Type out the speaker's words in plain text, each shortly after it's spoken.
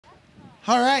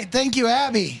All right, thank you,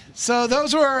 Abby. So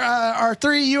those were our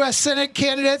 3 U.S. Senate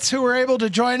candidates who were able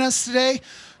to join us today.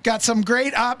 Got some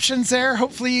great options there.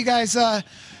 Hopefully you guys got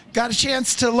a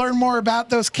chance to learn more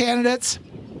about those candidates.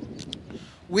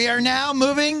 We are now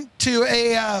moving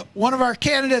to one of our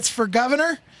candidates for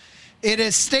governor. It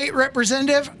is State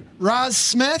Representative Roz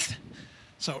Smith.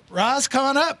 So Roz, come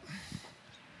on up.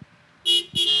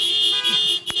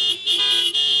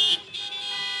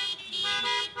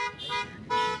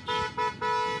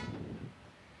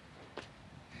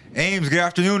 Ames, good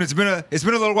afternoon. It's been a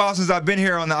little while since I've been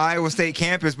here on the Iowa State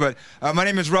campus, but my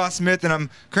name is Roz Smith, and I'm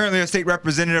currently a state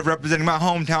representative representing my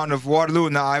hometown of Waterloo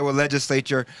in the Iowa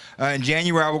legislature. In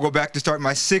January, I will go back to start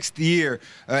my 6th year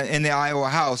in the Iowa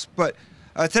House. But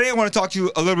today I want to talk to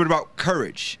you a little bit about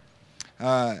courage.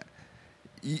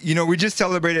 You know, we just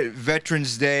celebrated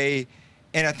Veterans Day,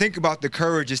 and I think about the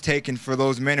courage it's taken for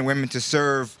those men and women to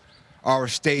serve our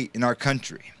state and our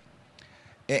country.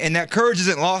 And that courage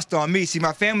isn't lost on me. See,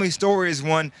 my family story is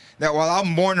one that while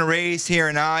I'm born and raised here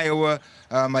in Iowa,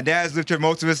 my dad's lived here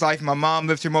most of his life, my mom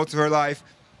lived here most of her life.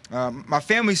 My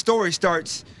family story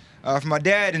starts from my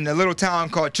dad in a little town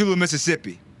called Chula,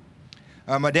 Mississippi.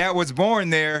 My dad was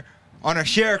born there on a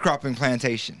sharecropping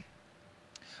plantation.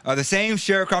 The same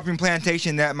sharecropping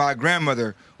plantation that my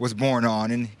grandmother was born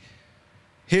on and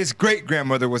his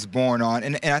great-grandmother was born on.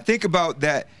 And I think about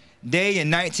that day in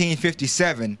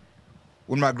 1957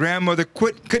 when my grandmother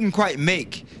couldn't quite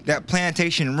make that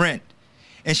plantation rent.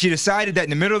 And she decided that in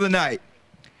the middle of the night,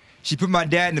 she put my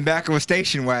dad in the back of a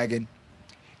station wagon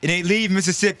and they'd leave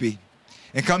Mississippi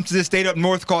and come to this state up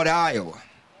north called Iowa.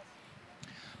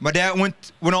 My dad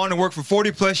went on to work for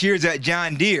 40+ years at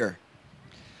John Deere.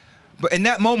 But in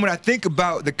that moment, I think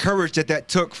about the courage that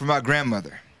took for my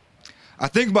grandmother. I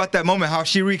think about that moment, how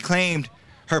she reclaimed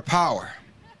her power.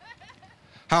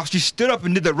 How she stood up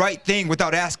and did the right thing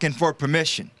without asking for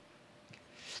permission.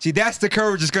 See, that's the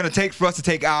courage it's going to take for us to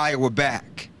take Iowa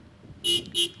back.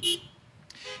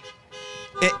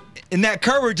 And that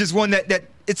courage is one that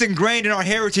it's ingrained in our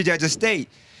heritage as a state.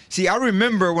 See, I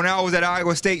remember when I was at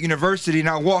Iowa State University and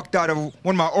I walked out of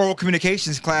one of my oral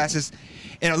communications classes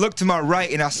and I looked to my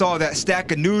right and I saw that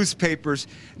stack of newspapers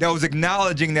that was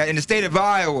acknowledging that in the state of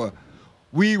Iowa,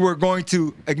 we were going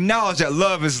to acknowledge that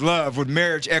love is love with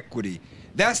marriage equity.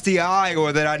 That's the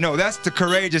Iowa that I know. That's the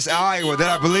courageous Iowa that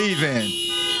I believe in.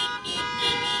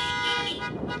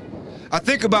 I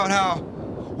think about how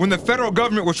when the federal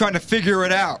government was trying to figure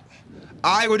it out,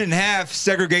 Iowa didn't have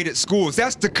segregated schools.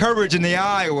 That's the courage in the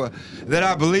Iowa that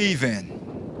I believe in.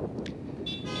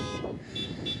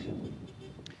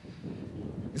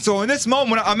 So in this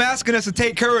moment, I'm asking us to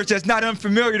take courage that's not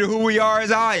unfamiliar to who we are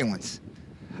as Iowans.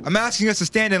 I'm asking us to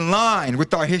stand in line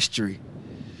with our history,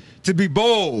 to be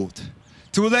bold,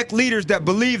 to elect leaders that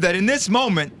believe that in this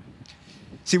moment,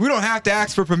 see, we don't have to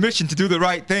ask for permission to do the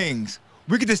right things.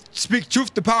 We can just speak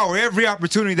truth to power every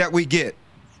opportunity that we get.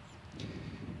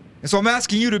 And so I'm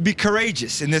asking you to be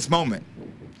courageous in this moment,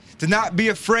 to not be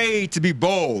afraid to be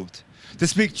bold, to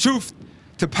speak truth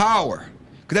to power,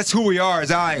 because that's who we are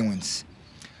as Iowans.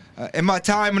 In my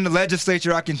time in the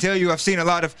legislature, I can tell you I've seen a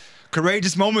lot of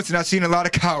courageous moments and I've seen a lot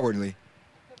of cowardly.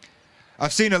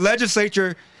 I've seen a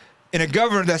legislature and a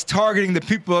governor that's targeting the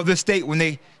people of this state when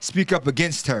they speak up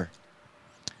against her.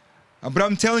 But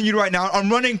I'm telling you right now, I'm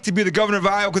running to be the governor of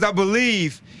Iowa because I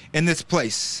believe in this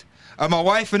place. My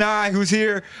wife and I, who's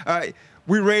here,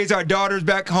 we raise our daughters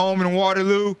back home in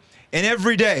Waterloo. And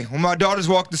every day when my daughters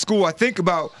walk to school, I think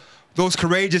about those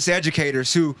courageous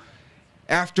educators who,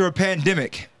 after a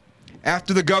pandemic,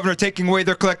 after the governor taking away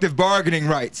their collective bargaining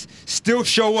rights, still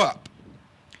show up.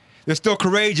 They're still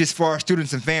courageous for our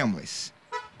students and families.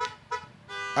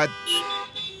 I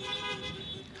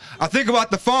think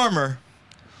about the farmer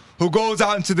who goes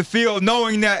out into the field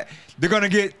knowing that they're going to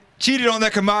get cheated on their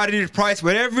commodity price,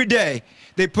 but every day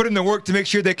they put in the work to make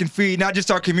sure they can feed not just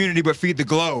our community, but feed the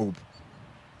globe.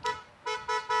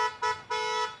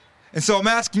 And so I'm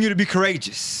asking you to be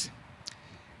courageous.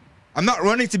 I'm not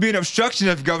running to be an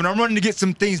obstructionist governor. I'm running to get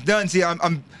some things done. See, I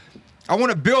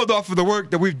want to build off of the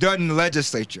work that we've done in the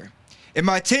legislature. In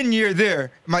my tenure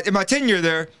there,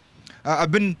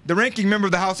 I've been the ranking member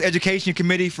of the House Education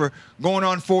Committee for going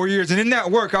on 4 years. And in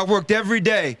that work, I've worked every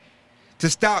day to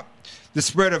stop the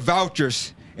spread of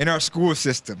vouchers in our school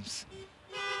systems.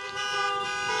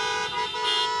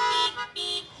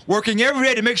 Working every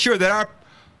day to make sure that our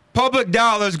public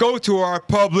dollars go to our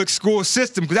public school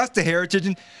system, because that's the heritage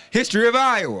and history of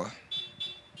Iowa.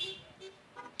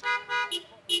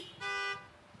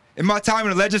 In my time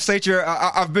in the legislature,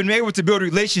 I've been able to build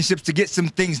relationships to get some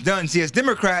things done. See, as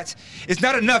Democrats, it's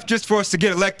not enough just for us to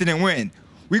get elected and win.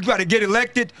 We've got to get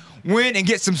elected, win, and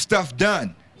get some stuff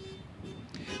done.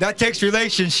 That takes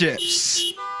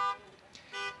relationships.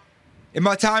 In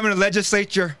my time in the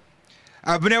legislature,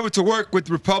 I've been able to work with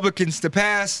Republicans to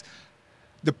pass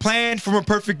the Plan for a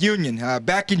Perfect Union.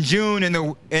 Back in June,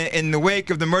 in the wake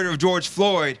of the murder of George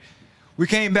Floyd, we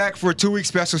came back for a 2-week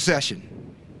special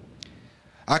session.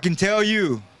 I can tell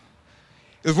you,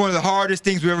 it was one of the hardest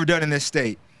things we've ever done in this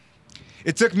state.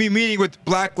 It took me meeting with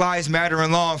Black Lives Matter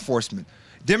and law enforcement,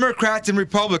 Democrats and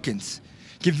Republicans,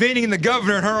 convening the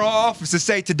governor in her office to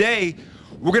say, today,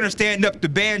 we're going to stand up to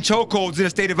ban chokeholds in the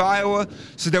state of Iowa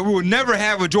so that we will never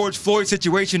have a George Floyd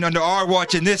situation under our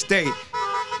watch in this state.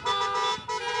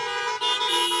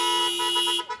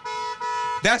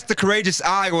 That's the courageous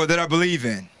Iowa that I believe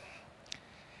in.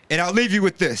 And I'll leave you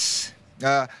with this.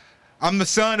 I'm the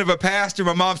son of a pastor.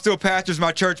 My mom still pastors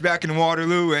my church back in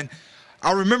Waterloo. And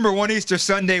I remember one Easter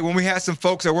Sunday when we had some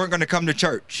folks that weren't going to come to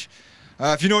church.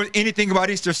 If you know anything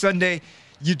about Easter Sunday,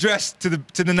 you dress to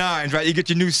the nines, right? You get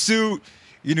your new suit,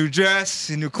 your new dress,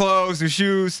 your new clothes, new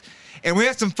shoes. And we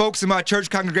had some folks in my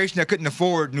church congregation that couldn't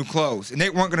afford new clothes, and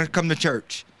they weren't going to come to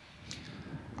church.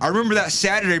 I remember that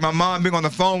Saturday, my mom being on the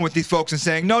phone with these folks and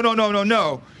saying, no, no, no, no,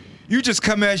 no. You just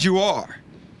come as you are.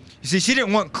 You see, she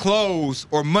didn't want clothes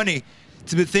or money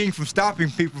to be the thing from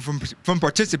stopping people from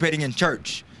participating in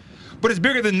church. But it's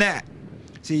bigger than that.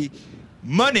 See,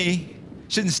 money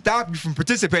shouldn't stop you from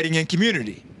participating in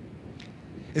community.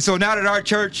 And so now at our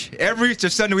church, every Easter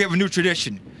Sunday we have a new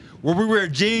tradition where we wear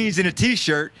jeans and a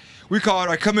t-shirt. We call it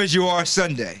our Come As You Are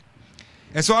Sunday.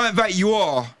 And so I invite you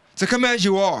all to come as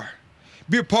you are.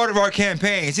 Be a part of our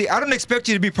campaign. See, I don't expect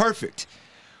you to be perfect.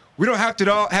 We don't have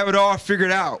to have it all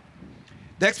figured out.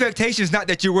 The expectation is not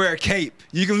that you wear a cape.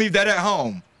 You can leave that at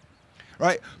home,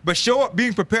 right? But show up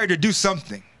being prepared to do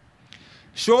something.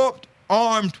 Show up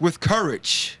armed with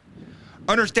courage,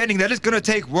 understanding that it's going to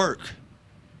take work.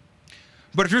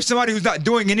 But if you're somebody who's not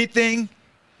doing anything,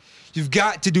 you've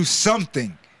got to do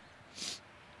something.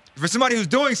 If you're somebody who's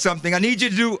doing something, I need you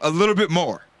to do a little bit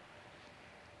more.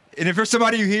 And if you're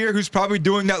somebody here who's probably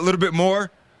doing that little bit more,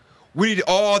 we need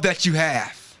all that you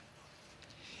have.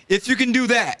 If you can do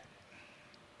that,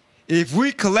 if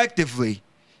we collectively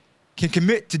can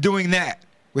commit to doing that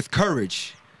with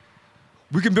courage,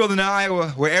 we can build an Iowa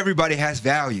where everybody has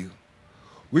value.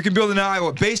 We can build an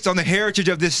Iowa based on the heritage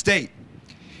of this state,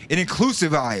 an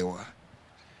inclusive Iowa,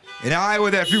 an Iowa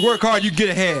that if you work hard, you get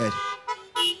ahead.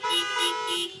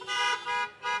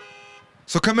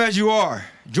 So come as you are.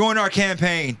 Join our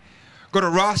campaign. Go to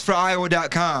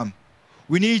rossforiowa.com.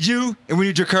 We need you, and we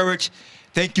need your courage.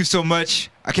 Thank you so much.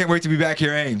 I can't wait to be back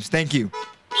here, Ames. Thank you.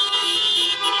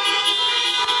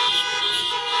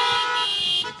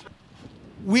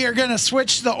 We are going to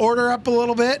switch the order up a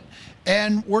little bit,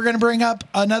 and we're going to bring up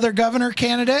another governor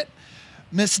candidate,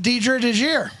 Miss Deidre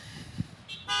DeJear.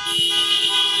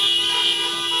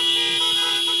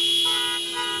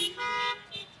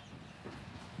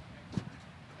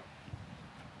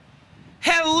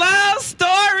 Hello,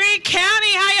 Story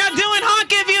County. How y'all doing?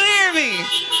 Honk if you hear me.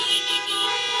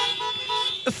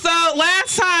 So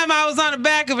last time I was on the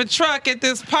back of a truck at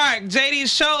this park, J.D.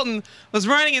 Sholton was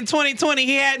running in 2020.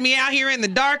 He had me out here in the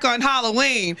dark on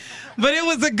Halloween. But it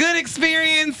was a good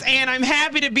experience, and I'm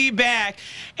happy to be back.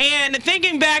 And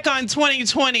thinking back on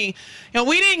 2020,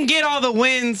 we didn't get all the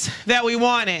wins that we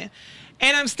wanted.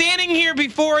 And I'm standing here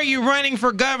before you running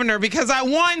for governor because I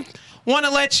want to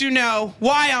let you know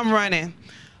why I'm running.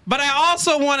 But I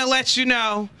also want to let you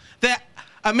know that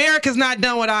America's not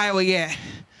done with Iowa yet.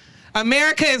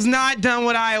 America is not done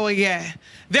with Iowa yet.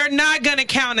 They're not going to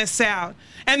count us out.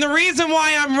 And the reason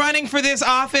why I'm running for this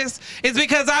office is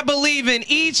because I believe in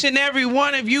each and every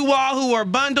one of you all who are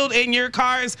bundled in your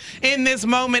cars in this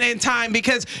moment in time,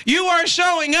 because you are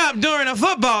showing up during a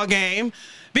football game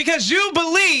because you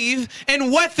believe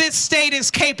in what this state is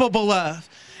capable of.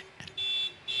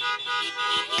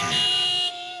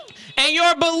 And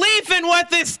your belief in what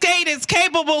this state is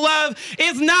capable of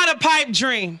is not a pipe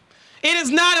dream. It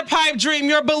is not a pipe dream.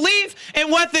 Your belief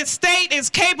in what this state is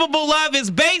capable of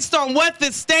is based on what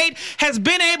this state has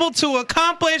been able to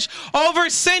accomplish over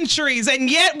centuries. And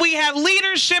yet we have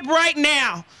leadership right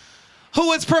now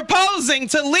who is proposing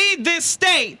to lead this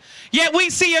state. Yet we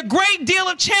see a great deal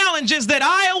of challenges that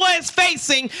Iowa is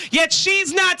facing, yet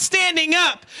she's not standing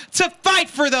up to fight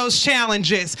for those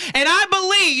challenges. And I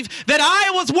believe that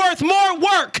Iowa's worth more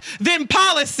work than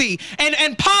policy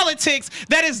and politics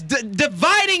that is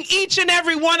dividing each and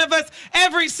every one of us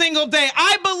every single day.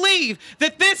 I believe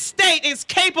that this state is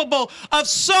capable of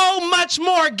so much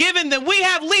more, given that we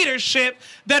have leadership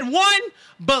that, one,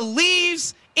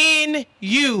 believes in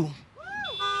you.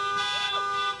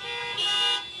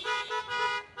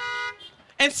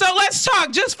 And so let's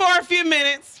talk just for a few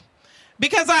minutes,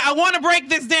 because I want to break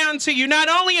this down to you, not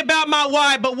only about my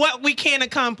why, but what we can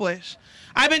accomplish.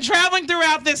 I've been traveling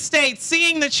throughout this state,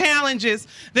 seeing the challenges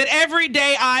that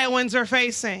everyday Iowans are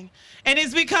facing. And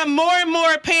it's become more and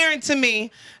more apparent to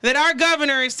me that our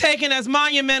governor is taking us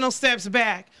monumental steps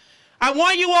back. I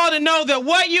want you all to know that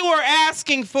what you are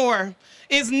asking for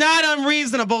is not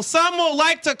unreasonable. Some will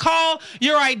like to call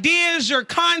your ideas, your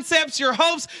concepts, your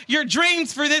hopes, your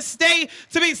dreams for this state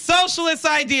to be socialist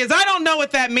ideas. I don't know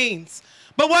what that means.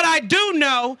 But what I do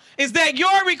know is that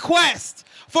your request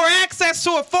for access to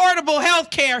affordable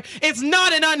health care is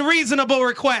not an unreasonable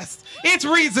request. It's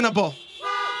reasonable.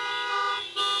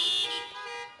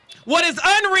 What is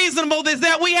unreasonable is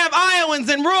that we have Iowans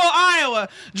in rural Iowa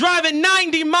driving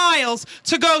 90 miles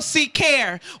to go seek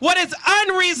care. What is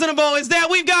unreasonable is that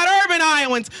we've got urban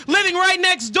Iowans living right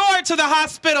next door to the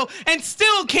hospital and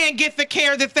still can't get the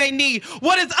care that they need.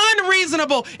 What is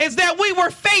unreasonable is that we were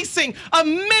facing a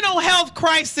mental health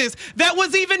crisis that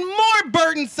was even more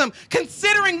burdensome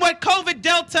considering what COVID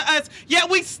dealt to us, yet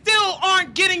we still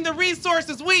aren't getting the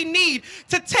resources we need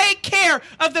to take care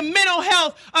of the mental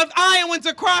health of Iowans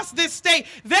across this state.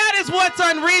 That is what's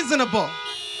unreasonable.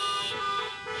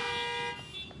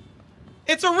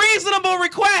 It's a reasonable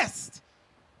request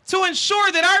to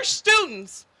ensure that our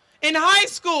students in high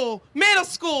school, middle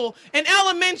school, and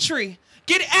elementary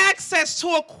get access to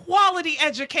a quality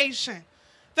education.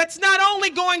 That's not only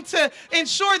going to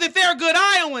ensure that they're good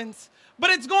Iowans,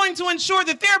 but it's going to ensure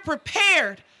that they're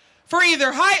prepared for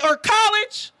either high or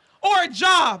college or a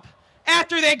job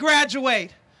after they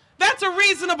graduate. That's a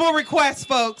reasonable request,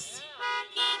 folks.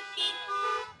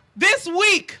 This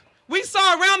week, we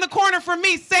saw around the corner from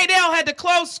me, Sadell had to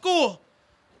close school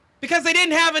because they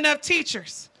didn't have enough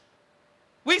teachers.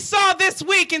 We saw this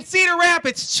week in Cedar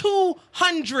Rapids,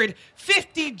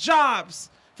 250 jobs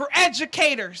for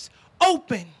educators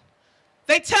open.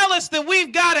 They tell us that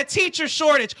we've got a teacher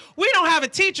shortage. We don't have a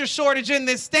teacher shortage in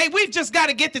this state. We've just got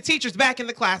to get the teachers back in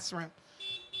the classroom.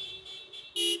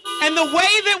 And the way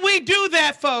that we do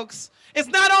that, folks, is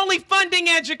not only funding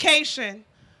education,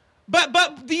 but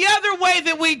the other way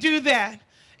that we do that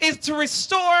is to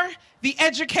restore the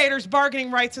educators'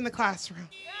 bargaining rights in the classroom.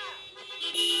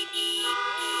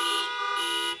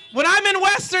 When I'm in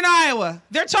Western Iowa,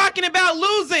 they're talking about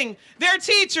losing their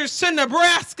teachers to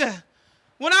Nebraska.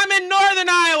 When I'm in Northern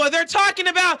Iowa, they're talking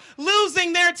about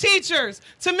losing their teachers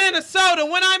to Minnesota.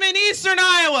 When I'm in Eastern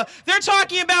Iowa, they're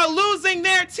talking about losing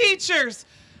their teachers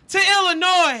to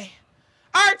Illinois.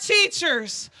 Our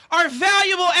teachers are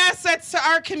valuable assets to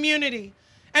our community,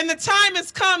 and the time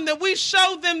has come that we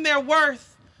show them their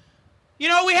worth. You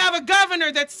know, we have a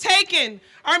governor that's taken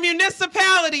our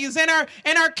municipalities and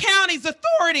our counties'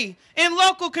 authority in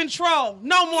local control.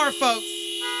 No more, folks.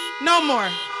 No more.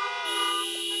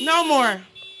 No more.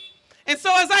 And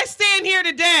so as I stand here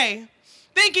today,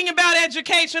 thinking about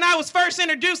education, I was first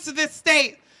introduced to this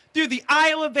state through the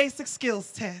Iowa Basic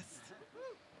Skills Test.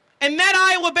 And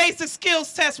that Iowa Basic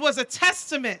Skills Test was a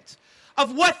testament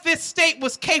of what this state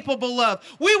was capable of.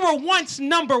 We were once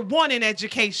 #1 in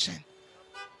education.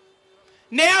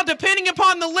 Now, depending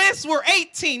upon the list, we're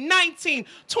 18, 19,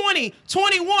 20,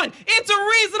 21. It's a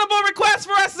reasonable request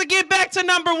for us to get back to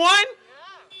 #1.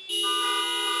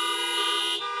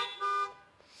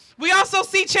 We also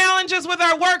see challenges with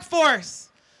our workforce.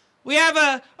 We have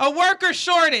a worker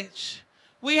shortage.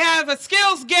 We have a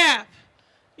skills gap.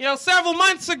 You know, several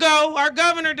months ago, our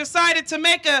governor decided to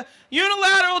make a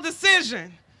unilateral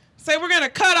decision. Say we're going to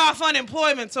cut off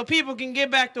unemployment so people can get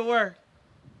back to work.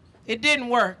 It didn't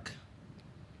work.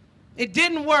 It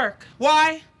didn't work.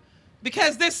 Why?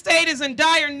 Because this state is in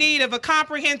dire need of a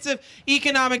comprehensive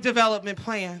economic development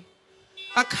plan.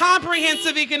 A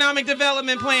comprehensive economic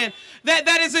development plan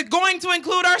that is going to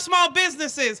include our small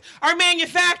businesses, our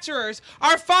manufacturers,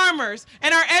 our farmers,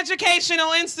 and our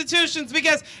educational institutions,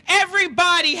 because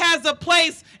everybody has a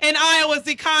place in Iowa's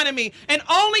economy, and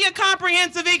only a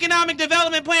comprehensive economic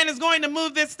development plan is going to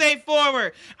move this state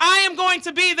forward. I am going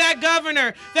to be that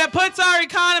governor that puts our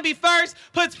economy first,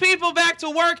 puts people back to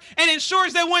work, and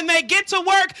ensures that when they get to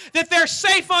work, that they're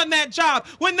safe on that job.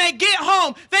 When they get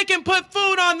home, they can put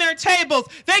food on their tables,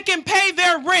 they can pay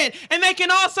their rent, and they can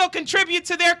also contribute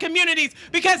to their communities,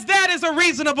 because that is a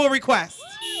reasonable request.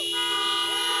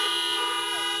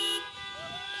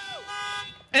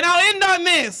 And I'll end on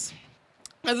this,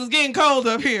 because it's getting cold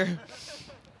up here.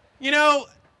 You know,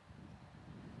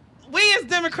 we as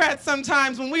Democrats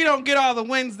sometimes, when we don't get all the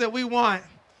wins that we want,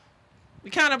 we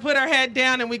kind of put our head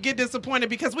down and we get disappointed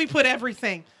because we put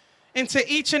everything into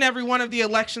each and every one of the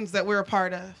elections that we're a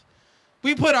part of.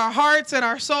 We put our hearts and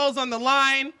our souls on the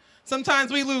line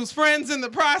Sometimes we lose friends in the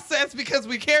process because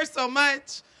we care so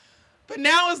much. But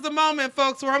now is the moment,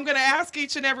 folks, where I'm going to ask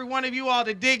each and every one of you all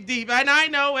to dig deep. And I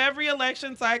know every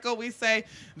election cycle we say,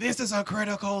 this is a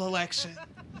critical election.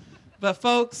 But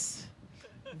folks,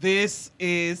 this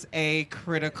is a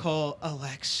critical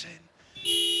election.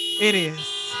 It is.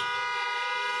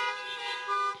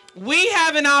 We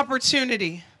have an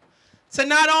opportunity to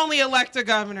not only elect a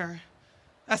governor,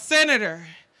 a senator,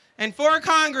 and 4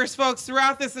 Congress folks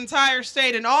throughout this entire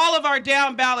state and all of our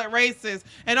down ballot races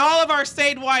and all of our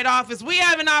statewide office, we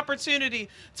have an opportunity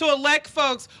to elect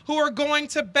folks who are going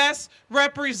to best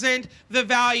represent the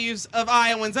values of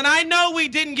Iowans. And I know we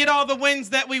didn't get all the wins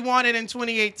that we wanted in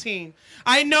 2018.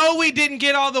 I know we didn't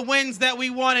get all the wins that we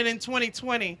wanted in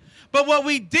 2020. But what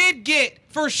we did get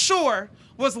for sure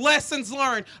was lessons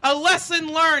learned. A lesson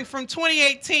learned from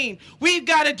 2018. We've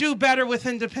got to do better with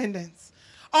independents.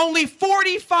 Only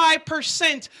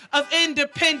 45% of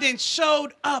independents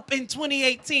showed up in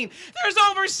 2018. There's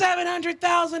over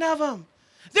 700,000 of them.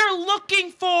 They're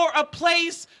looking for a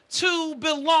place to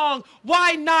belong.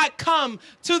 Why not come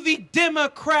to the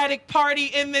Democratic Party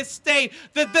in this state?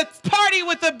 The party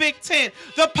with the big tent.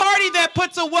 The party that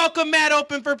puts a welcome mat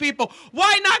open for people.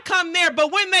 Why not come there?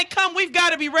 But when they come, we've got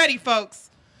to be ready,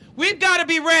 folks. We've got to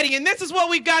be ready. And this is what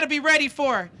we've got to be ready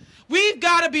for. We've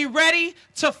got to be ready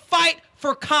to fight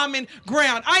for common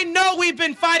ground. I know we've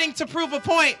been fighting to prove a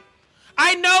point.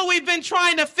 I know we've been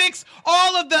trying to fix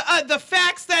all of the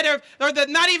facts that are, or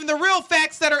not even the real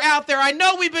facts that are out there. I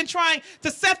know we've been trying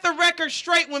to set the record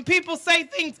straight when people say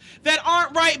things that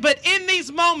aren't right. But in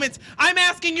these moments, I'm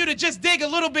asking you to just dig a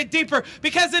little bit deeper,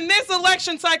 because in this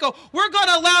election cycle, we're going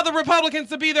to allow the Republicans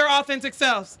to be their authentic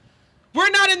selves.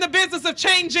 We're not in the business of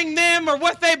changing them or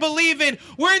what they believe in.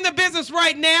 We're in the business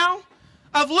right now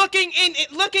of looking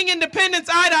independents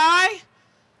eye to eye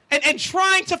and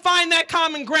trying to find that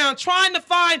common ground, trying to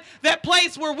find that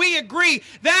place where we agree.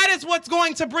 That is what's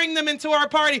going to bring them into our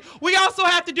party. We also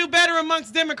have to do better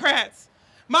amongst Democrats.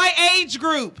 My age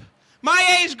group,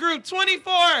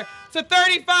 24 to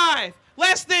 35,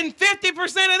 less than 50%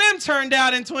 of them turned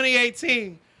out in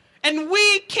 2018. And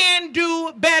we can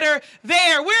do better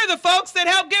there. We're the folks that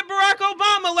helped get Barack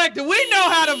Obama elected. We know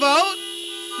how to vote.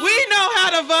 We know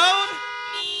how to vote.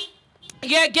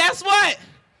 Yeah, guess what?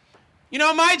 You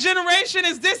know, my generation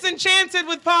is disenchanted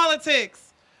with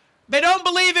politics. They don't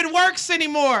believe it works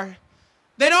anymore.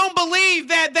 They don't believe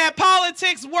that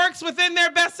politics works within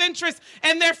their best interest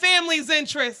and their family's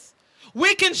interests.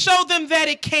 We can show them that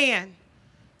it can.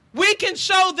 We can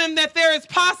show them that there is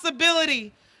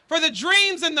possibility for the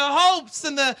dreams and the hopes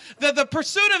and the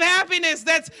pursuit of happiness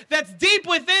that's deep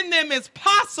within them is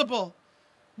possible.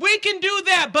 We can do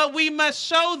that, but we must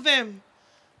show them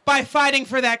by fighting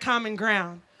for that common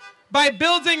ground, by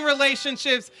building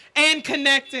relationships and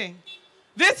connecting.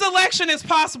 This election is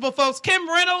possible, folks. Kim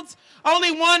Reynolds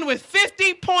only won with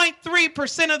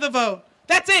 50.3% of the vote.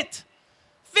 That's it.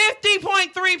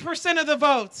 50.3% of the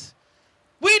votes.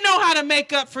 We know how to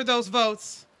make up for those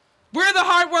votes. We're the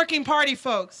hardworking party,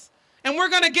 folks, and we're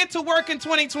going to get to work in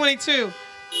 2022.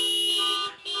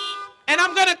 And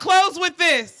I'm going to close with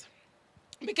this,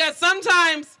 because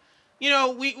sometimes, you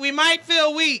know, we might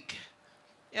feel weak.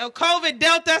 You know, COVID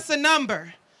dealt us a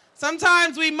number.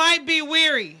 Sometimes we might be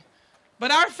weary.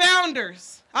 But our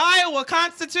founders, Iowa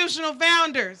constitutional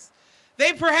founders,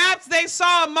 they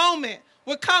saw a moment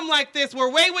would come like this where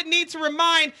we would need to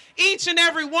remind each and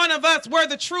every one of us where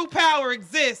the true power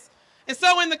exists. And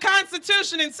so in the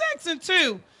Constitution, in Section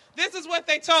 2, this is what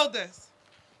they told us.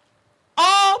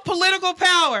 All political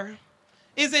power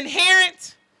is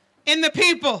inherent in the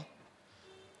people.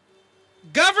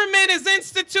 Government is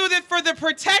instituted for the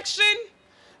protection,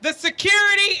 the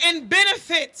security, and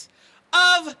benefit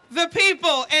of the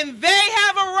people, and they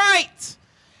have a right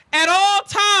at all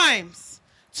times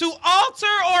to alter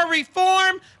or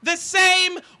reform the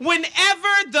same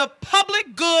whenever the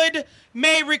public good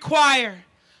may require.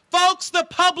 Folks, the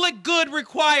public good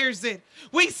requires it.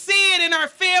 We see it in our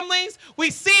families.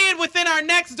 We see it within our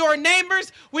next door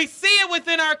neighbors. We see it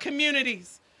within our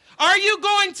communities. Are you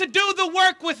going to do the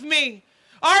work with me?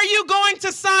 Are you going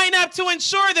to sign up to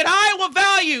ensure that Iowa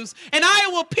values and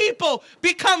Iowa people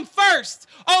become first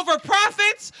over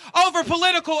profits, over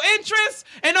political interests,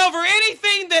 and over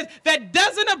anything that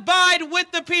doesn't abide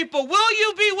with the people? Will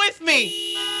you be with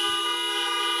me?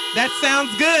 That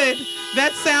sounds good.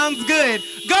 That sounds good.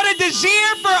 Go to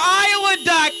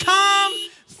DeJearforIowa.com.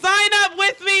 Sign up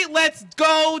with me. Let's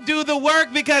go do the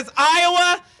work, because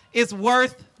Iowa is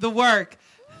worth the work.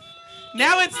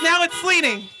 Now it's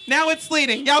sleeting. Now it's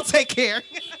sleeting. Y'all take care.